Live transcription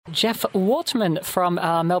Jeff Wortman from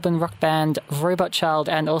Melbourne rock band Robot Child,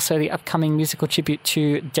 and also the upcoming musical tribute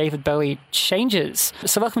to David Bowie, Changes.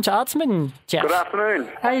 So welcome to Artsman, Jeff. Good afternoon.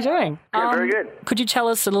 How are you doing? Yeah, very good. Could you tell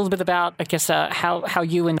us a little bit about, I guess, how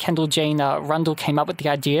you and Kendall Jane Rundle came up with the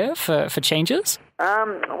idea for Changes?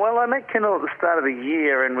 Well, I met Kendall at the start of the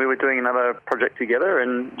year and we were doing another project together,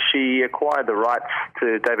 and she acquired the rights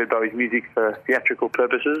to David Bowie's music for theatrical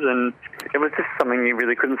purposes, and it was just something you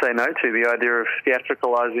really couldn't say no to, the idea of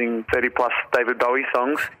theatricalising 30-plus David Bowie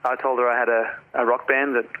songs. I told her I had a rock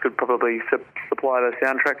band that could probably supply the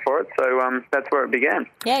soundtrack for it, so that's where it began.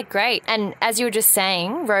 Yeah, great. And as you were just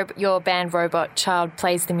saying, your band Robot Child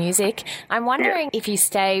plays the music. I'm wondering if you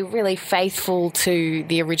stay really faithful to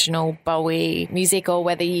the original Bowie music, or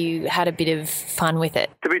whether you had a bit of fun with it.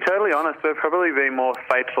 To be totally honest, we've probably been more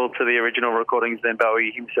faithful to the original recordings than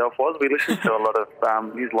Bowie himself was. We listened to a lot of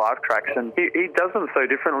his live tracks, and he does them so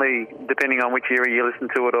differently depending on which era you listen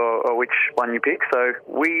to it or which one you pick. So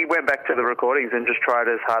we went back to the recordings and just tried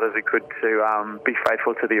as hard as we could to be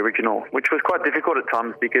faithful to the original, which was quite difficult at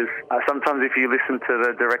times because sometimes if you listen to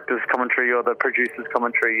the director's commentary or the producer's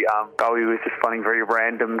commentary, Bowie was just finding very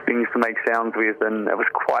random things to make sounds with, and it was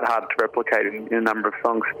quite hard to replicate in a number of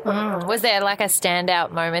songs. Was there like a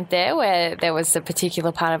standout moment there where there was a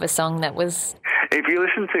particular part of a song that was... If you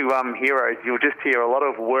listen to Heroes, you'll just hear a lot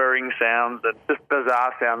of whirring sounds and just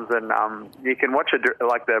bizarre sounds, and you can watch it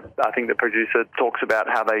like I think the producer talks about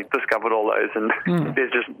how they discovered all those, and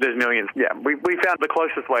there's millions. Yeah, we found the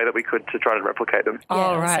closest way that we could to try to replicate them.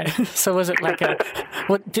 Oh, right. So was it like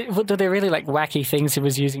what did they really like wacky things he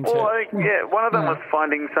was using to... Well, I think, one of them was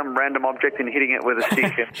finding some random object and hitting it with a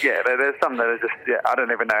stick, and there's some that are just, I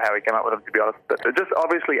don't even know how he came up with them, to be honest, but they're just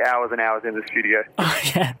obviously hours and hours in the studio. Oh,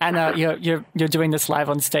 yeah. And you're doing this live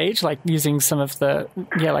on stage, like using some of the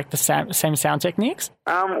same sound techniques?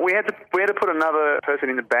 We had to put another person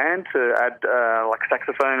in the band to add like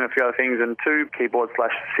saxophone and a few other things, and 2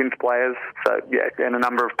 keyboard/synth players. So and a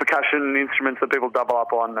number of percussion instruments that people double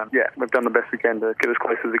up on. And we've done the best we can to get as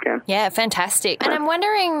close as we can. Yeah, fantastic. And I'm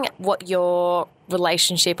wondering what your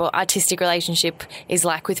relationship or artistic relationship is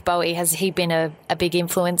like with Bowie. Has he been a big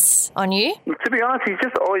influence on you? To be honest, he's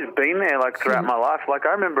just always been there, like throughout my life. Like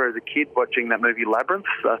I remember as a kid watching that movie Labyrinth.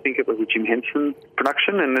 I think it was a Jim Henson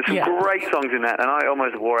production, and there's some great songs in that. And I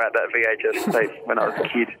almost wore out that VHS tape when I was a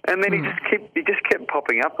kid. And then he just kept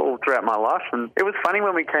popping up all throughout my life. And it was funny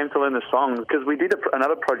when we came to learn the songs, because we did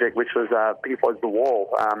another project which was Pink Floyd's The Wall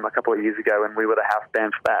a couple of years ago, and we were the house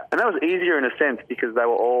band for that. And that was easier in a sense because they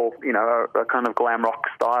were all, a kind of glam rock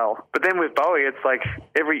style. But then with Bowie, it's like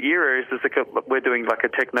every era is just we're doing like a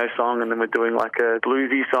techno song, and then we're doing like a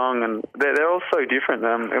bluesy song, and they're all so different.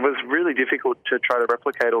 It was really difficult to try to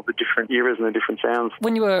replicate all the different eras and the different sounds.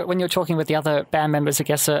 When you were talking with the other band members, I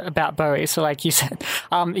guess, about Bowie, so like you said,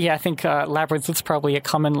 I think Labyrinth was probably a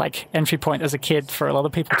common like entry point as a kid for a lot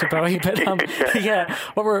of people to Bowie. But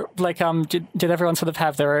what were like? Did everyone sort of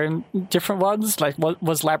have their own different ones? Like,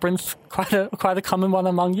 was Labyrinth quite a common one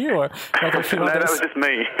among you, or were there a few No, others? that was just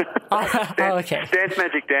me. Okay. Dance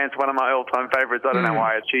Magic Dance, one of my all-time favourites. I don't know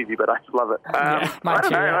why it's cheesy, but I just love it. I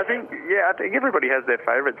don't know. I think everybody has their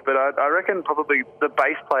favourites, but I reckon probably the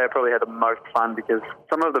bass player probably had the most fun because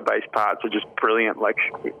some of the bass parts are just brilliant. Like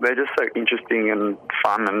they're just so interesting and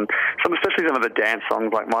fun, and especially some of the dance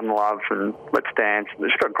songs like Modern Love and Let's Dance. They've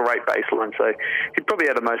just got great bass lines, so he'd probably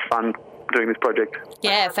had the most fun doing this project.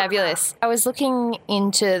 Yeah, fabulous. I was looking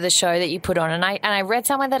into the show that you put on, and I read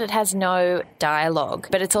somewhere that it has no dialogue,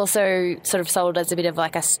 but it's also sort of sold as a bit of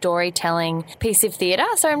like a storytelling piece of theatre.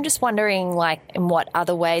 So I'm just wondering, like, in what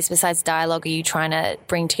other ways besides dialogue are you trying to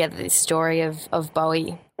bring together this story of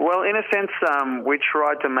Bowie? Well, in a sense, we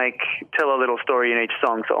tried to tell a little story in each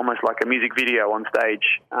song, so almost like a music video on stage.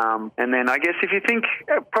 And then I guess if you think,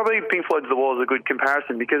 probably Pink Floyd's The Wall is a good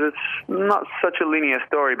comparison because it's not such a linear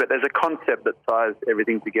story, but there's a concept that ties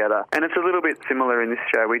everything together. And it's a little bit similar in this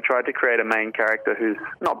show. We tried to create a main character who's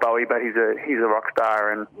not Bowie, but he's a rock star,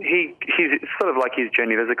 and he's sort of like his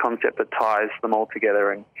journey. There's a concept that ties them all together,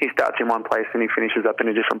 and he starts in one place and he finishes up in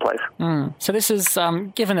a different place. So this is,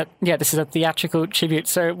 given that, this is a theatrical tribute,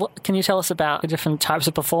 so what can you tell us about the different types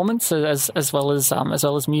of performance as well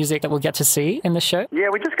as music that we'll get to see in the show? Yeah,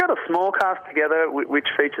 we just got a small cast together which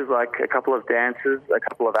features like a couple of dancers, a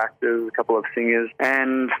couple of actors, a couple of singers,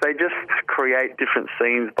 and they just create different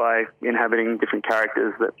scenes by inhabiting different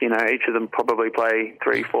characters that, each of them probably play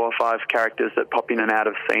 3, 4, 5 characters that pop in and out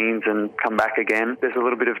of scenes and come back again. There's a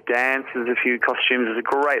little bit of dance, there's a few costumes, there's a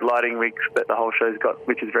great lighting rig that the whole show's got,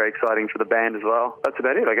 which is very exciting for the band as well. That's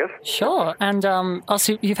about it, I guess. Sure. And also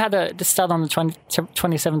you've had to start on the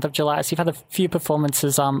 27th of July, so you've had a few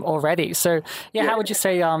performances already. So, how would you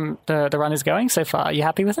say the run is going so far? Are you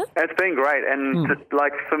happy with it? It's been great, and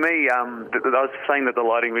like for me, I was saying that the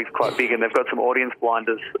lighting rig's quite big, and they've got some audience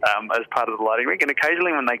blinders as part of the lighting rig, and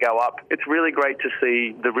occasionally when they go up, it's really great to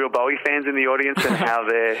see the real Bowie fans in the audience and how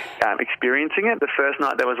they're experiencing it. The first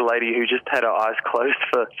night there was a lady who just had her eyes closed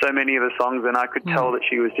for so many of the songs, and I could tell that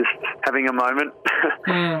she was just having a moment.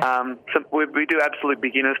 So we do Absolute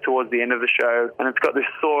Beginners towards the end of the show, and it's got this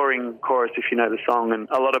soaring chorus, if you know the song, and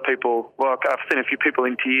a lot of people, well, I've seen a few people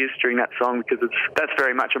in tears during that song because that's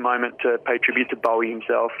very much a moment to pay tribute to Bowie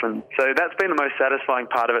himself, and so that's been the most satisfying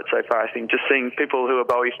part of it so far, I think, just seeing people who are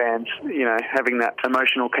Bowie fans, having that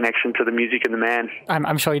emotional connection to the music and the man.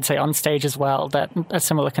 I'm sure you'd say on stage as well that a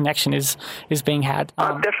similar connection is being had.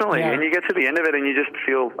 Definitely, and you get to the end of it and you just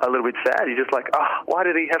feel a little bit sad. You're just like, why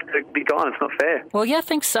did he have to be gone? It's not fair. Well,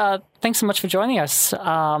 thanks so much for joining us.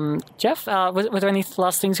 Jeff, were there any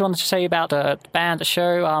last things you wanted to say about the band, the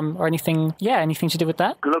show, or anything to do with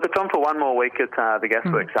that? Look, it's on for one more week at the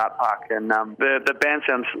Gasworks Art Park, and the band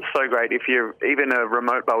sounds so great. If you're even a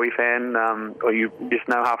remote Bowie fan, or you just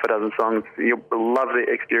know half a dozen songs, you'll love the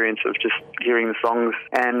experience of just hearing the songs.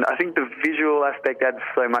 And I think the visual aspect adds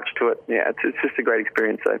so much to it. Yeah, it's just a great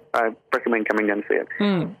experience, so I recommend coming down to see it.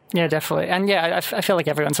 Yeah, definitely. And I feel like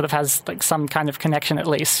everyone sort of has like some kind of connection at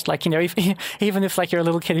least. Like, even if like you're a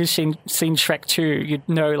little kid who's seen Shrek 2, you'd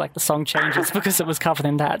know like the song changes because it was covered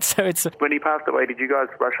in that. So it's... When he passed away, did you guys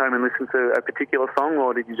rush home and listen to a particular song,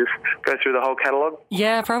 or did you just go through the whole catalogue?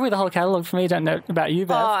 Yeah, probably the whole catalogue for me. I don't know about you,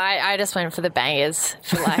 Bev. Oh, I just went for the bangers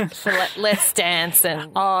for Let's Dance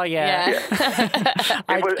and... Oh, yeah. It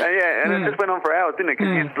just went on for hours, didn't it?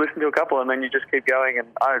 Because you just listen to a couple and then you just keep going, and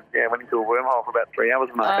I went into a wormhole for about 3 hours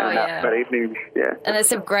that evening. Yeah. And there's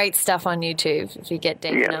some great stuff on YouTube if you get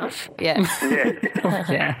deep enough. Yeah.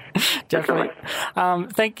 Yeah, definitely.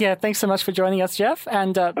 Thanks so much for joining us, Jeff,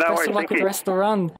 and best of luck with the rest of the run.